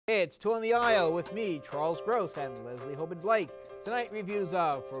It's Two on the Aisle with me, Charles Gross, and Leslie Hoban Blake. Tonight reviews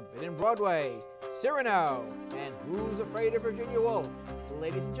of Forbidden Broadway, Cyrano, and Who's Afraid of Virginia Woolf?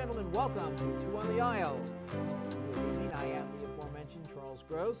 Ladies and gentlemen, welcome to Two on the Aisle. Good evening. I am the aforementioned Charles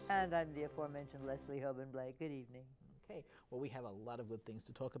Gross. And I'm the aforementioned Leslie Hoban Blake. Good evening. Okay, well, we have a lot of good things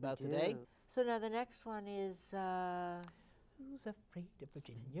to talk about today. So now the next one is... Who's Afraid of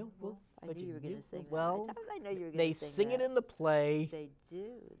Virginia Woolf? I knew you were going to sing that. Well, I know you were going to they sing sing that. it in the play. They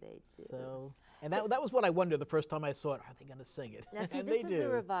do. So, and that was what I wondered the first time I saw it. Are they going to sing it? Now, see, and this they is do. a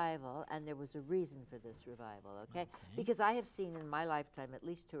revival, and there was a reason for this revival, okay? Because I have seen in my lifetime at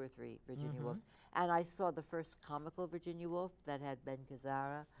least 2 or 3 Virginia Woolfs, and I saw the first comical Virginia Woolf that had Ben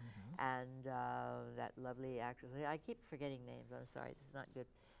Gazzara and that lovely actress. I keep forgetting names. I'm sorry. This is not good.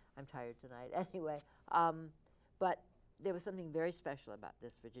 I'm tired tonight. Anyway, but there was something very special about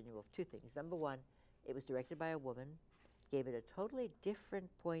this Virginia Woolf. 2 things. Number one, it was directed by a woman, gave it a totally different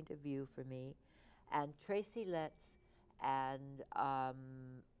point of view for me, and Tracy Letts and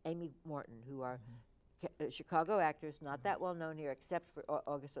Amy Morton, who are Chicago actors, not that well known here except for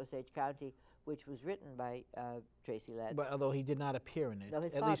August Osage County, which was written by Tracy Letts. But although he did not appear in it, no,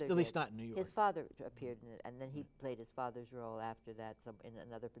 his at least not in New York. His father appeared in it, and then he played his father's role after that in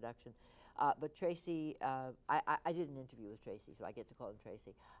another production. But Tracy, I did an interview with Tracy, so I get to call him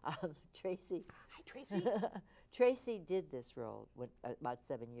Tracy. Tracy. Hi, Tracy. Tracy did this role about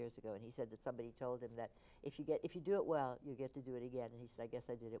 7 years ago, and he said that somebody told him that if you do it well, you get to do it again. And he said, I guess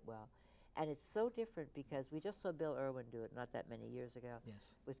I did it well. And it's so different because we just saw Bill Irwin do it not that many years ago.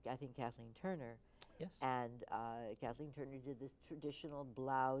 Yes. With, I think, Kathleen Turner. Yes. And Kathleen Turner did this traditional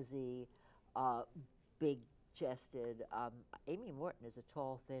blousy, big-chested. Amy Morton is a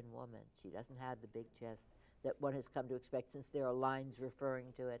tall, thin woman. She doesn't have the big chest that one has come to expect since there are lines referring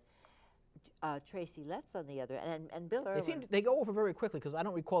to it. Tracy Letts, on the other, and Bill Irwin. They go over very quickly because I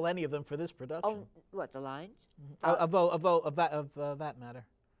don't recall any of them for this production. Oh, what, the lines? Of that matter.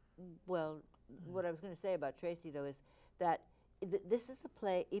 Well, what I was going to say about Tracy, though, is that this is a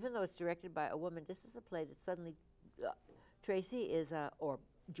play, even though it's directed by a woman, this is a play that suddenly, Tracy is, or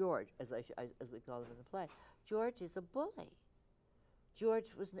George, as we call him in the play, George is a bully. George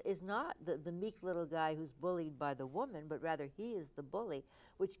is not the meek little guy who's bullied by the woman, but rather he is the bully,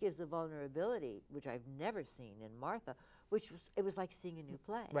 which gives a vulnerability, which I've never seen in Martha, it was like seeing a new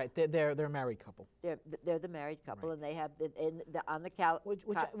play. Right, they're a married couple. They're the married couple, Right. and they have on the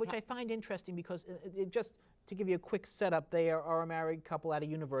which I find interesting because just to give you a quick setup, they are a married couple at a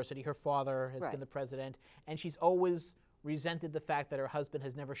university. Her father has been the president, and she's always resented the fact that her husband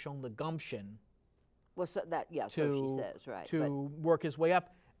has never shown the gumption. Well, so she says, right? To work his way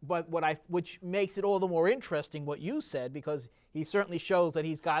up. But which makes it all the more interesting what you said, because he certainly shows that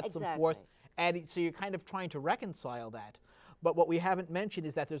he's got some force, and so you're kind of trying to reconcile that. But what we haven't mentioned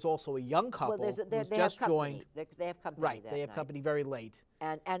is that there's also a young couple who's just joined. They have company. Right, they have company very late.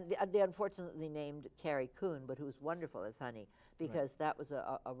 And they unfortunately named Carrie Coon, but who's wonderful as Honey, because that was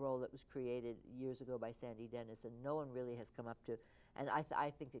a role that was created years ago by Sandy Dennis, and no one really has come up to. And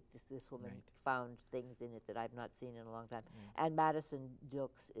I think that this woman found things in it that I've not seen in a long time. And Madison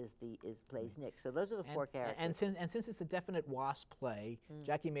Dilks plays Nick. So those are the 4 characters. And since it's a definite WASP play,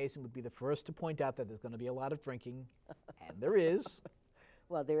 Jackie Mason would be the first to point out that there's going to be a lot of drinking, and there is.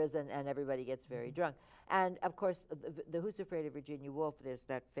 Well, there is, and everybody gets very drunk. And of course, the Who's Afraid of Virginia Woolf? There's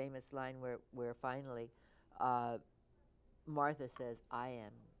that famous line where finally Martha says, "I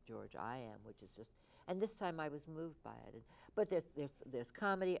am George, I am," which is just. And this time I was moved by it. But there's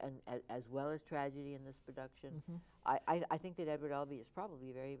comedy and as well as tragedy in this production. I think that Edward Albee is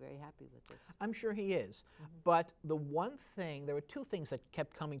probably very, very happy with this. I'm sure he is. But the one thing, there were 2 things that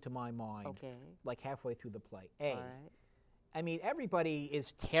kept coming to my mind, like halfway through the play. I mean, everybody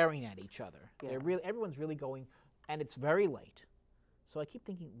is tearing at each other. Everyone's really going, and it's very late. So I keep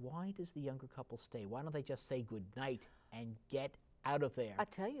thinking, why does the younger couple stay? Why don't they just say good night and get out of there? I'll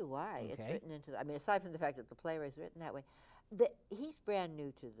tell you why. It's written into. I mean, aside from the fact that the play was written that way, he's brand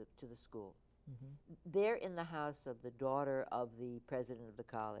new to the school. They're in the house of the daughter of the president of the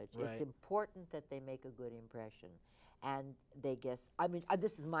college. It's important that they make a good impression, and they guess. I mean,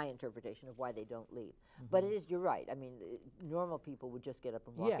 this is my interpretation of why they don't leave. But it is. You're right. I mean, normal people would just get up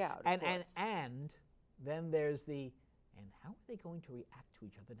and walk out. And then there's the. And how are they going to react to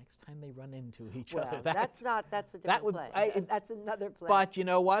each other next time they run into each other? That's a different play. That's another play. But you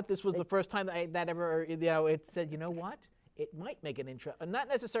know what? This was the first time that ever, it said, you know what? It might make an not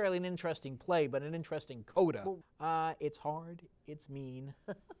necessarily an interesting play, but an interesting coda. It's hard. It's mean.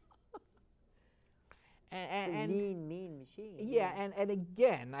 and mean machine. Yeah, and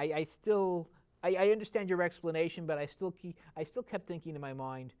again, I still I understand your explanation, but I still kept thinking in my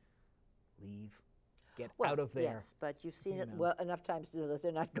mind, leave, get out of there. Yes, but you've seen it well enough times to know that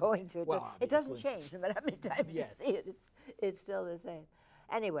they're not going to. It doesn't change no matter how many times you see it. It's still the same.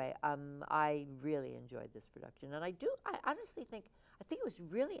 Anyway, I really enjoyed this production, and I honestly think it was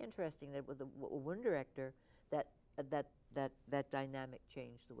really interesting that with one director that dynamic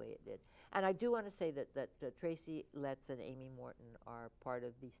changed the way it did. And I do want to say that Tracy Letts and Amy Morton are part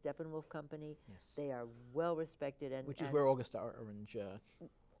of the Steppenwolf Company. Yes. They are well respected, which is where August Orange,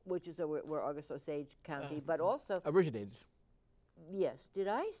 which is where August Osage County, but also originated. Yes. Did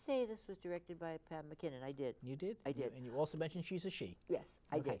I say this was directed by Pam McKinnon? I did. You did? I did. And you also mentioned she's a she. Yes,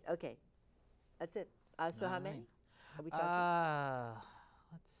 I did. Okay. That's it. So how many are we talking?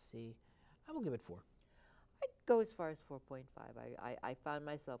 Let's see. I will give it 4. I'd go as far as 4.5. I found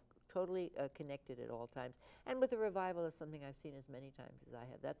myself totally connected at all times. And with the revival is something I've seen as many times as I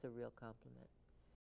have. That's a real compliment.